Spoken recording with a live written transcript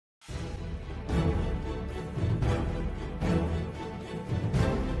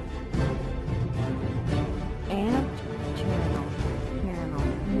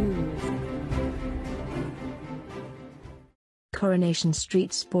Coronation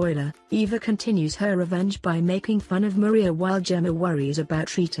Street spoiler, Eva continues her revenge by making fun of Maria while Gemma worries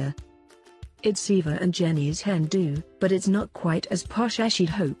about Rita. It's Eva and Jenny's hen do, but it's not quite as posh as she'd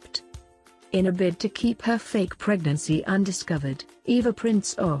hoped. In a bid to keep her fake pregnancy undiscovered, Eva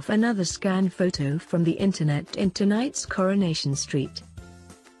prints off another scan photo from the internet in tonight's Coronation Street.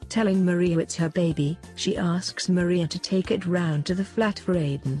 Telling Maria it's her baby, she asks Maria to take it round to the flat for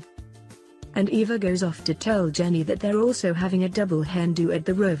Aidan. And Eva goes off to tell Jenny that they're also having a double hen do at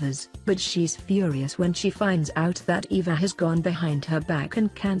the Rovers, but she's furious when she finds out that Eva has gone behind her back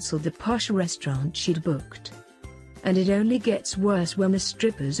and cancelled the posh restaurant she'd booked. And it only gets worse when the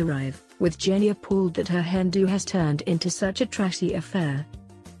strippers arrive, with Jenny appalled that her hen do has turned into such a trashy affair.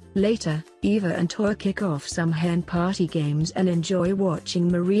 Later, Eva and Tor kick off some hen party games and enjoy watching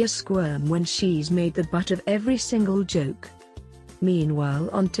Maria squirm when she's made the butt of every single joke.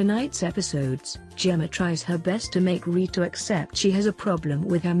 Meanwhile, on tonight's episodes, Gemma tries her best to make Rita accept she has a problem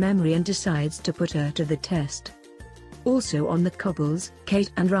with her memory and decides to put her to the test. Also on the cobbles,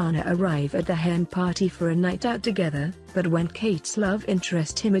 Kate and Rana arrive at the hen party for a night out together, but when Kate's love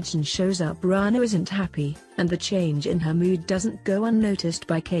interest Imogen shows up, Rana isn't happy, and the change in her mood doesn't go unnoticed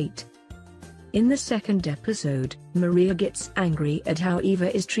by Kate. In the second episode, Maria gets angry at how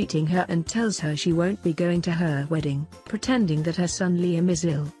Eva is treating her and tells her she won't be going to her wedding, pretending that her son Liam is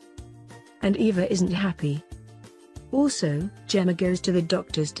ill. And Eva isn't happy. Also, Gemma goes to the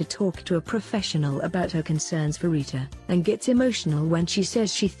doctors to talk to a professional about her concerns for Rita, and gets emotional when she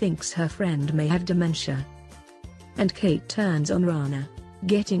says she thinks her friend may have dementia. And Kate turns on Rana,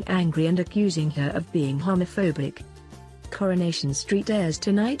 getting angry and accusing her of being homophobic. Coronation Street airs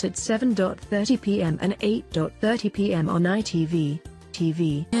tonight at 7:30 p.m. and 8:30 p.m. on ITV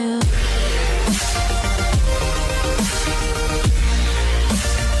TV.